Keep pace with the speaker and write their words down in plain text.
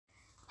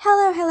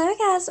Hello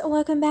guys,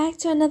 welcome back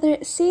to another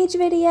Siege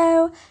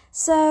video.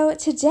 So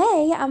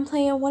today I'm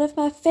playing one of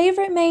my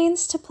favorite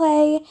mains to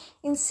play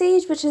in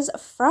Siege, which is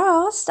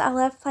Frost. I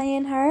love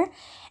playing her.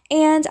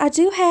 And I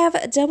do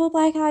have double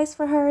black eyes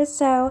for her,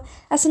 so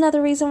that's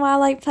another reason why I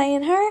like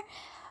playing her.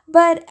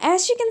 But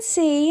as you can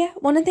see,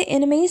 one of the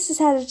enemies just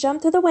had to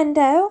jump through the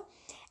window.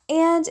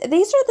 And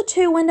these are the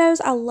two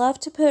windows I love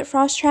to put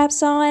frost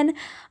traps on.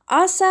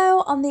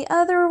 Also, on the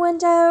other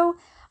window,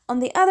 on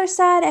the other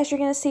side, as you're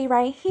going to see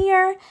right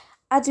here,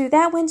 I do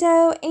that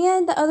window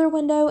and the other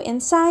window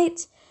in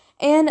sight.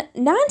 And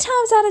 9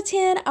 times out of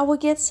 10, I will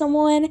get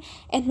someone,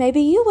 and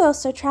maybe you will,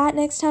 so try it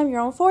next time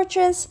you're on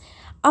Fortress.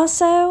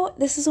 Also,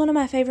 this is one of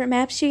my favorite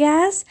maps, you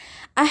guys.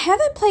 I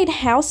haven't played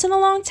House in a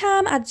long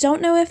time. I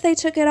don't know if they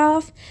took it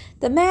off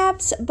the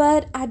maps,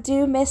 but I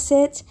do miss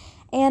it,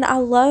 and I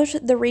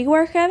loved the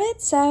rework of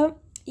it. So,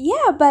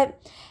 yeah,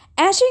 but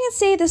as you can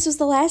see, this was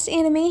the last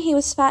enemy. He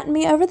was fighting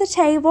me over the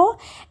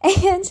table,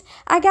 and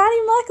I got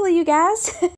him luckily, you guys.